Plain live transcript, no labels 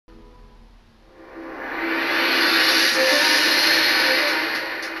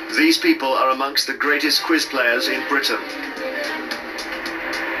These people are amongst the greatest quiz players in Britain.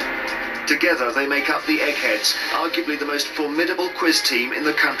 Together they make up the Eggheads, arguably the most formidable quiz team in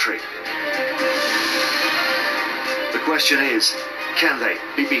the country. The question is, can they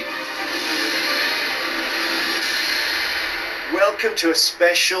be beaten? Welcome to a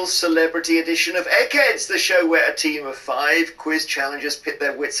special celebrity edition of Eggheads, the show where a team of 5 quiz challengers pit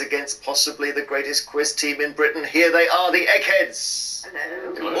their wits against possibly the greatest quiz team in Britain. Here they are, the Eggheads.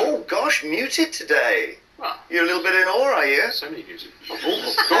 Hello. Oh gosh, muted today. Well, You're a little bit in awe, are you? Semi-music. Oh, of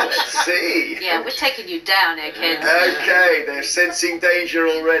course. Let's see. Yeah, we're taking you down, Eggheads. Okay, they're sensing danger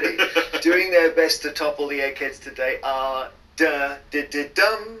already. Doing their best to topple the Eggheads today are dum.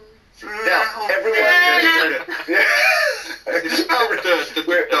 Now, everyone. It's spelled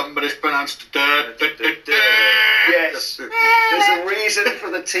dumb, but it's pronounced Yes. There's a reason for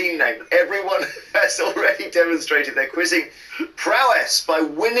the team name. Everyone has already demonstrated their quizzing prowess by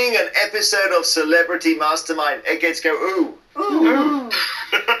winning an episode of Celebrity Mastermind. Eggheads go, ooh. Ooh.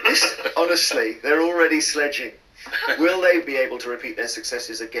 Honestly, they're already sledging. Will they be able to repeat their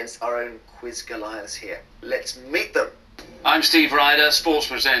successes against our own quiz Goliaths here? Let's meet them. I'm Steve Ryder, sports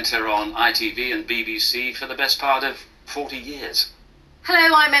presenter on ITV and BBC for the best part of 40 years.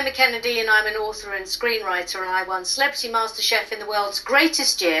 Hello, I'm Emma Kennedy and I'm an author and screenwriter and I won Celebrity MasterChef in the world's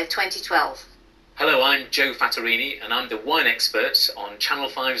greatest year, 2012. Hello, I'm Joe Fattorini and I'm the wine expert on Channel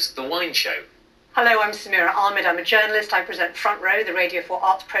 5's The Wine Show. Hello, I'm Samira Ahmed. I'm a journalist. I present Front Row, the Radio 4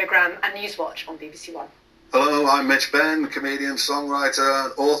 arts programme, and Newswatch on BBC One. Hello, I'm Mitch Benn, comedian, songwriter,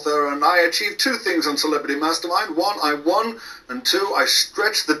 and author, and I achieved 2 things on Celebrity Mastermind. 1, I won, and 2, I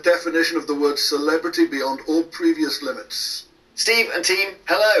stretched the definition of the word celebrity beyond all previous limits. Steve and team,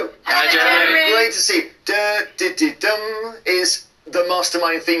 hello. Hi, Jeremy. Great to see you. Dum is the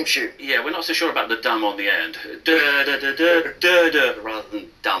Mastermind theme tune. Yeah, we're not so sure about the dumb on the end. Rather than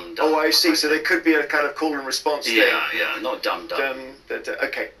dumb. Oh, I see. So there could be a kind of call and response thing. Yeah, not dumb.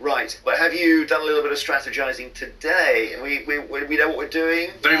 Okay, right. But have you done a little bit of strategizing today? And we know what we're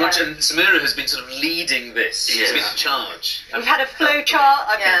doing? Very much, and Samira has been sort of leading this. She's been in charge. We've had a flow chart.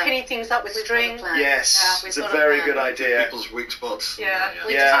 I've Yeah. been pinning things up with string. Yes, Yeah, it's a very good idea. People's weak spots. Yeah.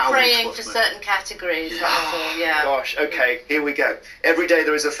 We're Yeah. just praying for certain categories, that's all, yeah. Gosh, okay, here we go. Every day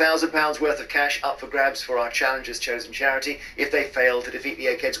there is £1,000 worth of cash up for grabs for our challengers' chosen charity. If they fail to defeat the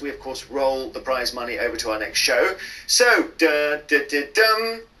Eggheads, we of course roll the prize money over to our next show. So, they've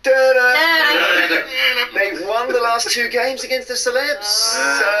won the last 2 games against the celebs.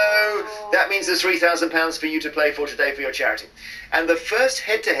 So that means there's £3,000 for you to play for today for your charity. And the first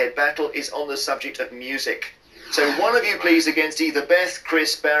head-to-head battle is on the subject of music. So one of you please against either Beth,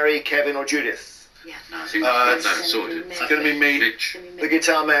 Chris, Barry, Kevin or Judith. Yeah. No, I think that's sorted. It's going to be me, Mitch. The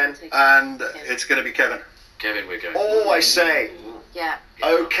guitar man. and it's going to be Kevin. Kevin, we're going. Oh, I say. Yeah.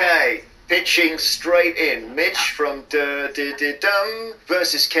 Okay, pitching straight in. Mitch from Dum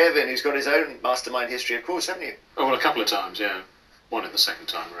versus Kevin, who's got his own Mastermind history, of course, haven't you? Oh, well, a couple of times, yeah. One in the second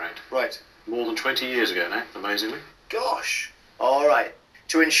time around. Right. More than 20 years ago now, amazingly. Gosh. All right.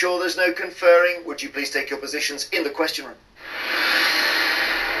 To ensure there's no conferring, would you please take your positions in the question room?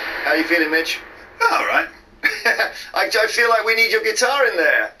 How are you feeling, Mitch? All right. I feel like we need your guitar in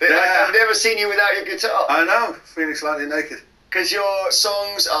there. Yeah. I've never seen you without your guitar. I know, feeling slightly naked. Because your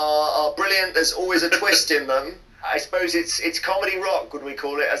songs are brilliant. There's always a twist in them. I suppose it's comedy rock, would we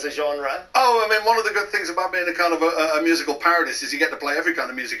call it, as a genre? Oh, I mean, one of the good things about being a kind of a musical parodist is you get to play every kind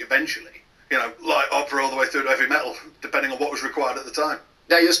of music eventually. You know, light opera all the way through to heavy metal, depending on what was required at the time.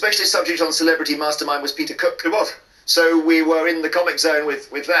 Now, your specialist subject on Celebrity Mastermind was Peter Cook. It was. So we were in the comic zone with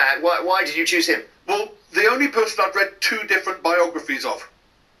that. Why did you choose him? Well, the only person I'd read 2 different biographies of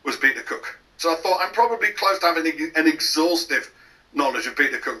was Peter Cook. So I thought I'm probably close to having an exhaustive knowledge of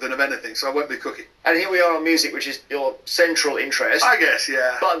Peter Cook than of anything, so I won't be Cookie. And here we are on music, which is your central interest. I guess,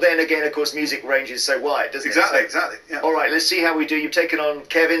 yeah. But then again, of course, music ranges so wide, doesn't Exactly, it? exactly. Yeah. All right, let's see how we do. You've taken on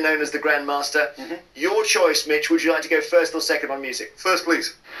Kevin, known as the Grandmaster. Mhm. Your choice, Mitch. Would you like to go first or second on music? First,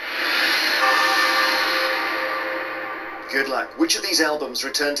 please. Good luck. Which of these albums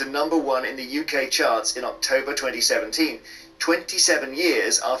returned to #1 in the UK charts in October 2017, 27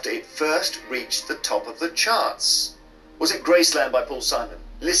 years after it first reached the top of the charts? Was it Graceland by Paul Simon,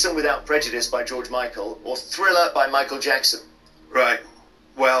 Listen Without Prejudice by George Michael, or Thriller by Michael Jackson? Right.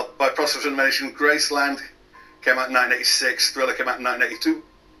 Well, by process of elimination, Graceland came out in 1986, Thriller came out in 1982.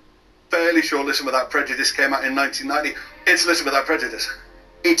 Fairly sure Listen Without Prejudice came out in 1990. It's Listen Without Prejudice.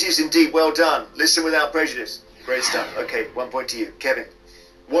 It is indeed. Well done. Listen Without Prejudice. Great stuff. Okay, 1 point to you. Kevin.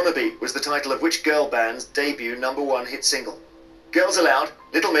 Wannabe was the title of which girl band's debut #1 hit single? Girls Aloud,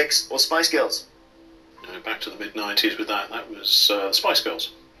 Little Mix, or Spice Girls? Back to the mid-90s with that. That was the Spice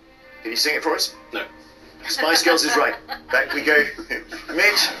Girls. Can you sing it for us? No. Spice Girls is right. Back we go.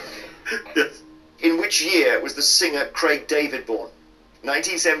 Mitch, Yes. in which year was the singer Craig David born?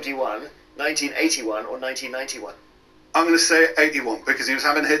 1971, 1981, or 1991? I'm going to say 81 because he was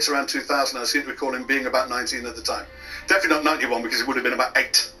having hits around 2000. I seem to recall him being about 19 at the time. Definitely not 91 because he would have been about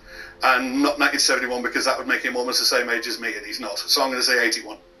 8. And not 1971 because that would make him almost the same age as me, and he's not. So I'm going to say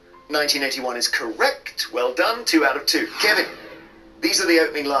 81. 1981 is correct. Well done. 2 out of 2. Kevin, these are the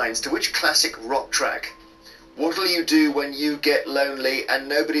opening lines to which classic rock track? What'll you do when you get lonely and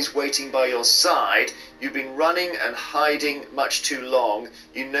nobody's waiting by your side? You've been running and hiding much too long.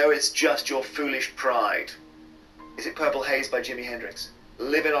 You know it's just your foolish pride. Is it Purple Haze by Jimi Hendrix,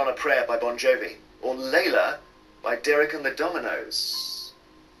 Living on a Prayer by Bon Jovi, or Layla by Derek and the Dominoes?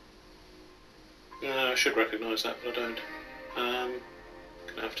 I should recognise that, but I don't.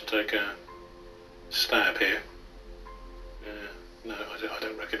 Gonna have to take a stab here. No, I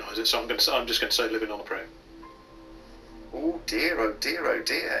don't recognise it, so I'm just going to say Living on a Prayer. Oh dear, oh dear, oh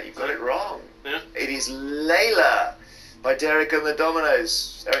dear, you got it wrong. Yeah. It is Layla by Derek and the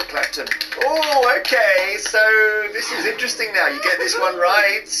Dominoes, Eric Clapton. Oh, okay, so this is interesting now. You get this one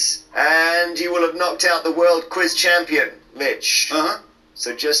right, and you will have knocked out the world quiz champion, Mitch. Uh-huh.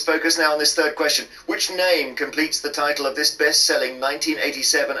 So just focus now on this third question. Which name completes the title of this best-selling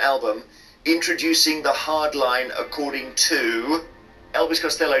 1987 album, introducing the hard line according to Elvis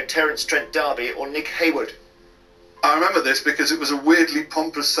Costello, Terence Trent D'Arby, or Nick Hayward? I remember this because it was a weirdly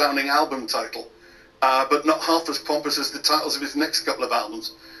pompous-sounding album title, but not half as pompous as the titles of his next couple of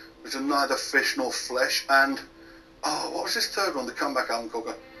albums, which are Neither Fish Nor Flesh and... Oh, what was his third one, the comeback album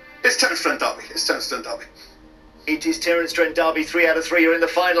called? It's Terence Trent D'Arby. It's Terence Trent D'Arby. It is Terence Trent D'Arby, 3 out of 3. You're in the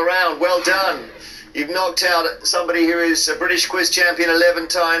final round. Well done. You've knocked out somebody who is a British quiz champion 11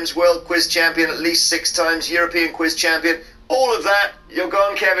 times, world quiz champion at least 6 times, European quiz champion. All of that. You're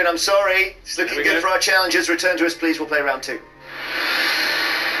gone, Kevin. I'm sorry. It's looking good for our challengers. Return to us, please. We'll play round 2.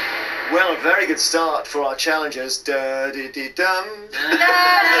 Well, a very good start for our challengers. Da-dee-dee-dum.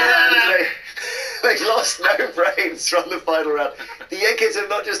 They lost no brains from the final round. The Eggheads have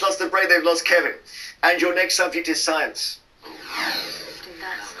not just lost a brain, they've lost Kevin. And your next subject is science.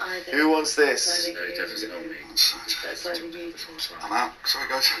 That's either. Who wants this? Either you. Definitely not me. That's either you. I'm out. Sorry,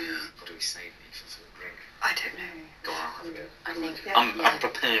 guys. What do we save me for the drink? I don't know. Go on, I'll have a go. I think. Yeah. I'm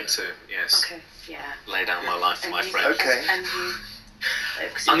prepared to, yes, Okay. Yeah. lay down my life for my And you- friend. Okay. And you.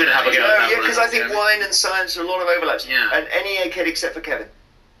 I'm going to have a go No, at that yeah, one. because I think Yeah. wine and science are a lot of overlaps. Yeah. And any egghead except for Kevin.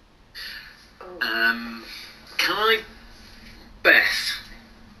 Can I, Beth?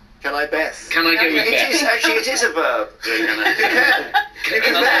 Can I Beth? Can I go with Beth? It is a verb. Can You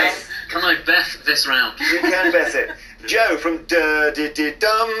can Beth. Can I Beth this round? You can Beth it. Joe from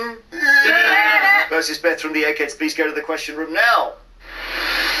Dum versus Beth from the Eggheads. Please go to the question room now.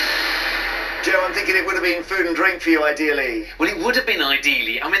 Joe, I'm thinking it would have been food and drink for you, ideally. Well, it would have been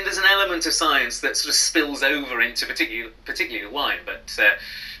ideally. I mean, there's an element of science that sort of spills over into particularly the wine, but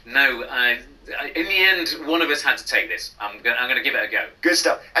no. In the end, one of us had to take this. I'm going to give it a go. Good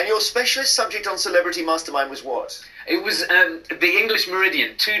stuff. And your specialist subject on Celebrity Mastermind was what? It was the English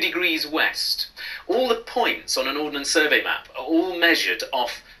meridian, 2 degrees west. All the points on an Ordnance Survey map are all measured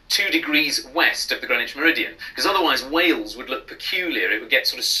off 2 degrees west of the Greenwich meridian, because otherwise Wales would look peculiar. It would get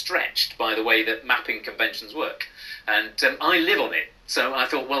sort of stretched by the way that mapping conventions work. And I live on it. So I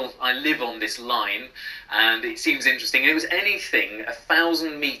thought, well, I live on this line, and it seems interesting. And it was anything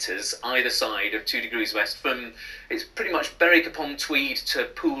 1,000 metres either side of 2 degrees west from, it's pretty much Berwick upon Tweed to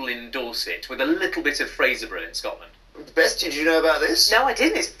Poole in Dorset, with a little bit of Fraserburgh in Scotland. Beth, did you know about this? No, I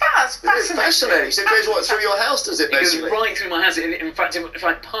didn't. It's It's fascinating. fascinating. So it goes what, through your house, does it, It goes basically? right through my house. In fact, if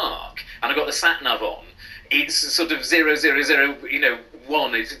I park and I've got the sat-nav on, it's sort of 000,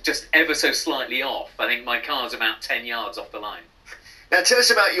 1. It's just ever so slightly off. I think my car's about 10 yards off the line. Now tell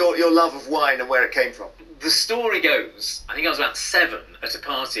us about your love of wine and where it came from. The story goes, I think I was about 7 at a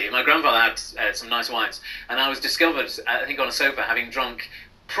party. My grandfather had some nice wines, and I was discovered, I think, on a sofa having drunk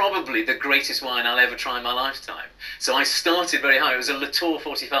probably the greatest wine I'll ever try in my lifetime. So I started very high. It was a Latour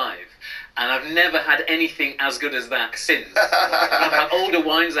 45, and I've never had anything as good as that since. I've had older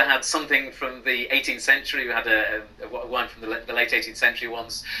wines. I had something from the 18th century. We had a wine from the late 18th century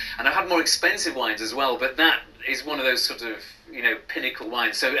once, and I've had more expensive wines as well, but that is one of those sort of, pinnacle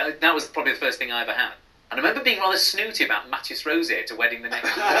wines. So that was probably the first thing I ever had. And I remember being rather snooty about Mathias Rosé at a wedding the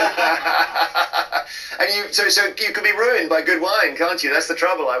next year. And so you can be ruined by good wine, can't you? That's the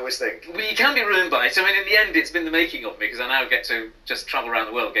trouble, I always think. Well, you can be ruined by it. I mean, in the end, it's been the making of me, because I now get to just travel around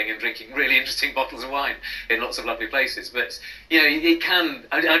the world going and drinking really interesting bottles of wine in lots of lovely places. But, it can...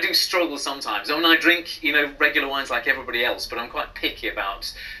 I do struggle sometimes. I mean, I drink, regular wines like everybody else, but I'm quite picky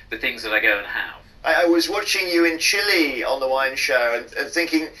about the things that I go and have. I was watching you in Chile on the wine show and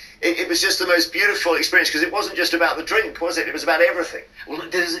thinking it was just the most beautiful experience, because it wasn't just about the drink, was it? It was about everything. Well,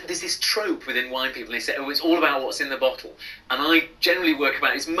 there's this trope within wine people. They say, it's all about what's in the bottle. And I generally work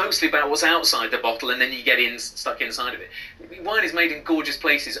about it's mostly about what's outside the bottle, and then you get stuck inside of it. Wine is made in gorgeous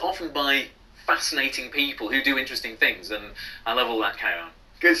places, often by fascinating people who do interesting things, and I love all that carry on.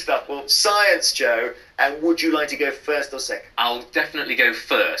 Good stuff. Well, science, Joe, and would you like to go first or second? I'll definitely go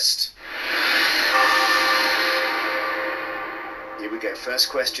first. Here we go.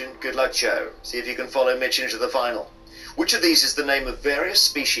 First question. Good luck, Joe. See if you can follow Mitch into the final. Which of these is the name of various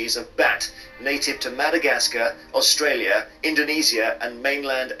species of bat native to Madagascar, Australia, Indonesia, and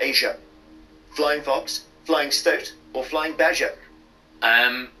mainland Asia? Flying fox, flying stoat, or flying badger?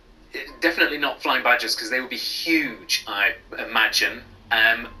 Definitely not flying badgers, because they would be huge, I imagine.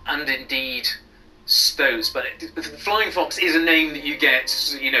 And indeed stoats, but flying fox is a name that you get,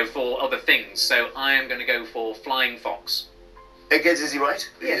 for other things, so I am going to go for flying fox. Eggheads, is he right?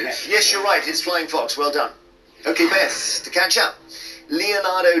 Yes. Yes, you're right, it's flying fox, well done. Okay, Beth, to catch up.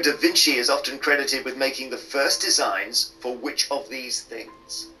 Leonardo da Vinci is often credited with making the first designs for which of these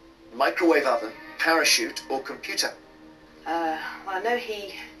things? Microwave oven, parachute, or computer? Well, I know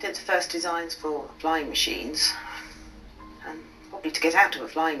he did the first designs for flying machines, and probably to get out of a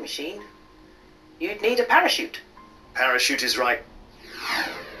flying machine, you'd need a parachute. Parachute is right.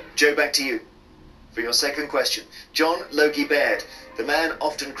 Joe, back to you. For your second question, John Logie Baird, the man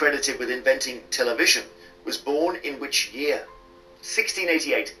often credited with inventing television, was born in which year?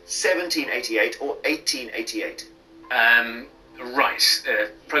 1688, 1788, or 1888? Right.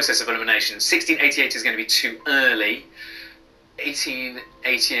 Process of elimination. 1688 is going to be too early.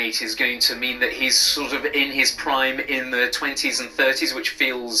 1888 is going to mean that he's sort of in his prime in the 20s and 30s, which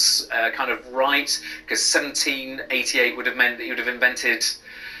feels kind of right, because 1788 would have meant that he would have invented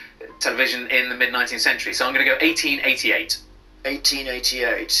television in the mid-19th century. So I'm going to go 1888.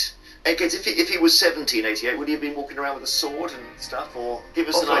 1888. Eggheads, if he was 1788, would he have been walking around with a sword and stuff? Or give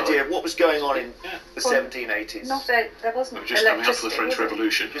us an idea of what was going on in the 1780s? There wasn't Just coming up to the electricity, French was it?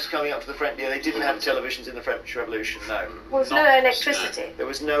 Revolution. Just coming up to the French... Yeah, they didn't have televisions in the French Revolution, no. Well, there's no electricity. There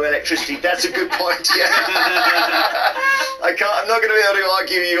was no electricity. That's a good point, yeah. I'm not going to be able to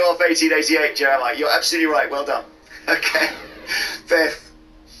argue you off 1888, Jeremiah. You're absolutely right. Well done. Okay. Beth,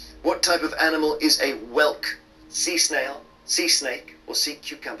 what type of animal is a whelk? Sea snail, sea snake, or sea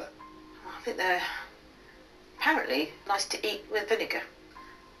cucumber? I think they're apparently nice to eat with vinegar,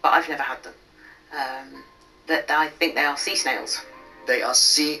 but I've never had them. I think they are sea snails. They are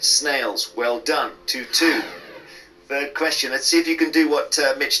sea snails. Well done. 2-2. Third question. Let's see if you can do what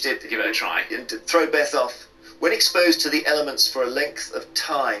Mitch did. Give it a try. And to throw Beth off. When exposed to the elements for a length of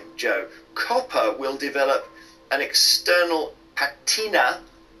time, Joe, copper will develop an external patina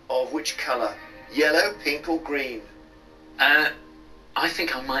of which colour? Yellow, pink, or green? I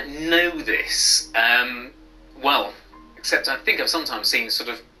think I might know this. Except I think I've sometimes seen sort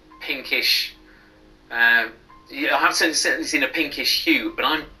of pinkish... I have certainly seen a pinkish hue, but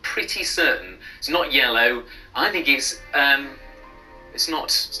I'm pretty certain it's not yellow. I think it's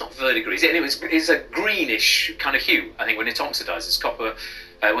not verdigris. It's a greenish kind of hue. I think when it oxidizes copper,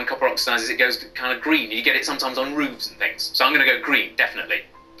 when copper oxidizes, it goes kind of green. You get it sometimes on roofs and things. So I'm going to go green, definitely.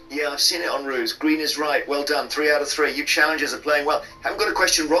 Yeah, I've seen it on roofs. Green is right. Well done. 3 out of 3. You challengers are playing well. Haven't got a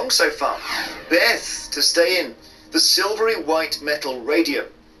question wrong so far. Beth, to stay in. The silvery white metal radium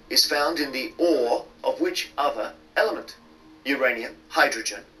is found in the ore of which other element? Uranium,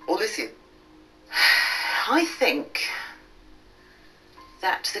 hydrogen, or lithium? I think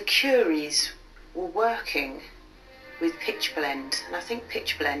that the Curies were working with pitchblende, and I think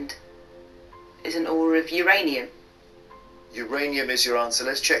pitchblende is an ore of uranium. Uranium is your answer.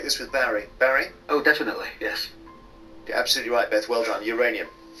 Let's check this with Barry. Barry? Oh, definitely, yes. You're absolutely right, Beth. Well done. Uranium.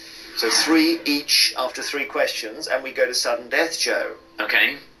 So 3 each after 3 questions, and we go to sudden death, Joe.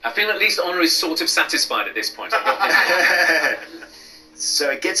 Okay. I feel at least Honor is sort of satisfied at this point. So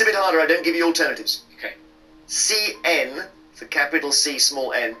it gets a bit harder. I don't give you alternatives. Okay. Cn, the capital C,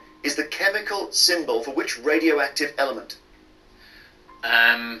 small n, is the chemical symbol for which radioactive element?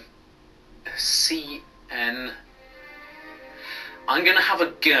 Cn... I'm going to have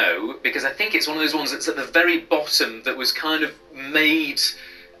a go, because I think it's one of those ones that's at the very bottom that was kind of made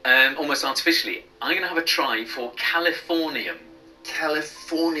almost artificially. I'm going to have a try for californium.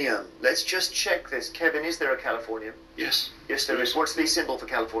 Californium. Let's just check this. Kevin, is there a Californium? Yes. Yes, there is. What's the symbol for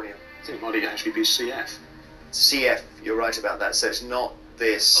Californium? I think it might actually be CF. CF. You're right about that. So it's not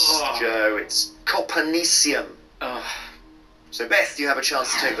this, Oh. Joe. It's copernicium. Oh. So, Beth, you have a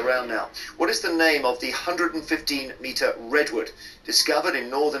chance to take the round now. What is the name of the 115-metre redwood discovered in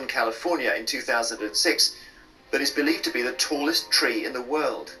Northern California in 2006 that is believed to be the tallest tree in the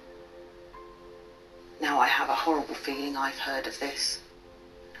world? Now I have a horrible feeling I've heard of this.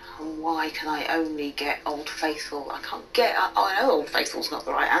 And why can I only get Old Faithful? I can't get... I know Old Faithful's not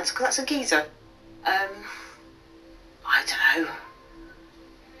the right answer, because that's a geezer. I don't know.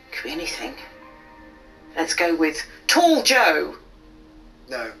 Could be anything. Let's go with Tall Joe.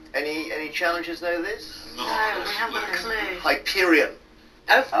 No. Any challengers know this? No, we haven't got a clue. Hyperion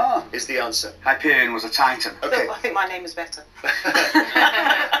Oh, is the answer. Hyperion was a titan. Okay. I think my name is better.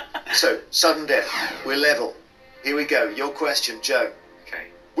 So, sudden death. We're level. Here we go. Your question, Joe. Okay.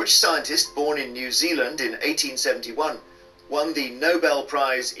 Which scientist born in New Zealand in 1871 won the Nobel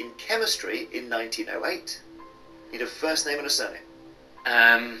Prize in Chemistry in 1908? Need a first name and a surname.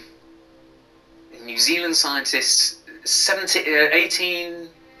 New Zealand scientists, 1871.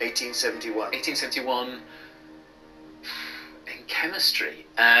 1871 in chemistry.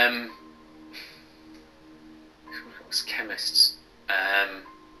 Who was chemists?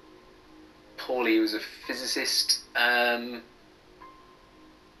 Paulie was a physicist.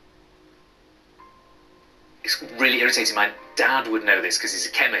 It's really irritating. My dad would know this because he's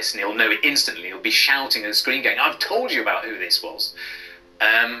a chemist and he'll know it instantly. He'll be shouting at the screen going, "I've told you about who this was."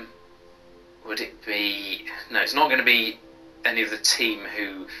 Would it be... No, it's not going to be any of the team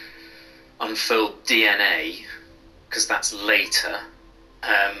who unfurled DNA, because that's later.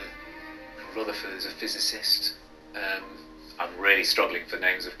 Rutherford is a physicist. I'm really struggling for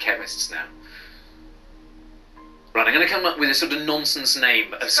names of chemists now. Right, I'm going to come up with a sort of nonsense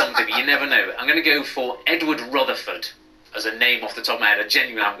name of something, but you never know. I'm going to go for Edward Rutherford as a name off the top of my head. I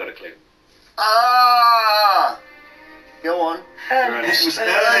genuinely haven't got a clue. Ah! Go on. Ernest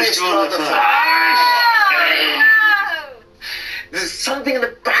Rutherford. There's something in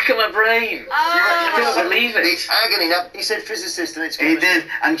the back of my brain. I don't believe it. The agony. Now, he said physicist and it's He did,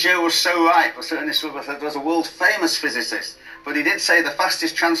 and Joe was so right. Ernest Rutherford was a world-famous physicist. But he did say the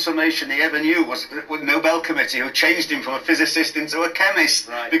fastest transformation he ever knew was with the Nobel Committee, who changed him from a physicist into a chemist,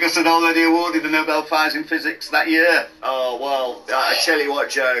 Right. because they'd already awarded the Nobel Prize in Physics that year. Oh, well, I tell you what,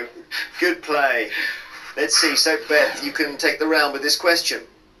 Joe. Good play. Let's see. So, Beth, you can take the round with this question.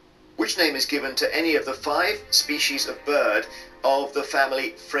 Which name is given to any of the 5 species of bird of the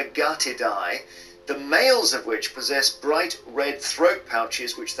family Fregatidae, the males of which possess bright red throat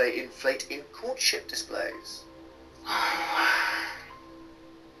pouches which they inflate in courtship displays?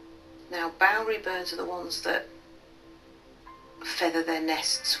 Now, Bowery birds are the ones that feather their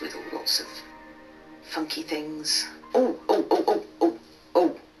nests with all lots of funky things. Oh.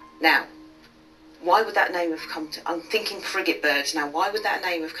 Now, why would that name have come to... I'm thinking frigate birds now. Why would that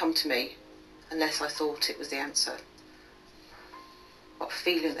name have come to me unless I thought it was the answer? Got a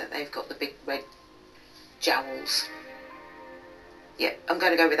feeling that they've got the big red jowls. Yeah, I'm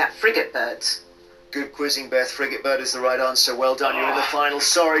going to go with that. Frigate birds. Good quizzing, Beth. Frigate bird is the right answer. Well done. You're in the final.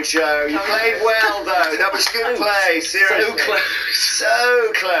 Sorry, Joe. You played well, though. That was good play. Seriously. So close.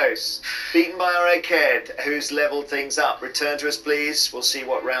 So close. Beaten by our egghead, who's levelled things up. Return to us, please. We'll see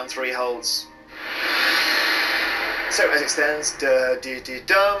what round 3 holds. So, as it stands,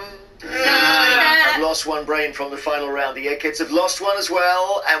 da-dee-dee-dum. I've lost one brain from the final round. The eggheads have lost one as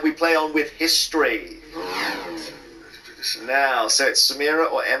well, and we play on with history. Now, so it's Samira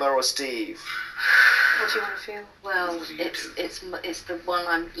or Emma or Steve? What do you want to feel? Well, it's the one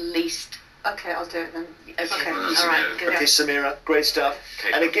I'm least... Okay, I'll do it then. Okay, all right, good. Okay, Samira, great stuff.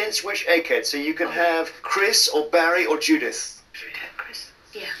 Okay. And against which egghead? So you can have Chris or Barry or Judith. Chris.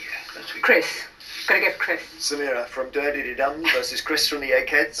 Yeah. Chris. Gotta go for Chris. Samira from Dirty Dum versus Chris from the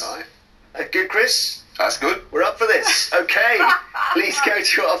Eggheads. All right. Good, Chris? That's good. We're up for this. Okay. Please go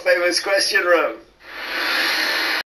to our famous question room.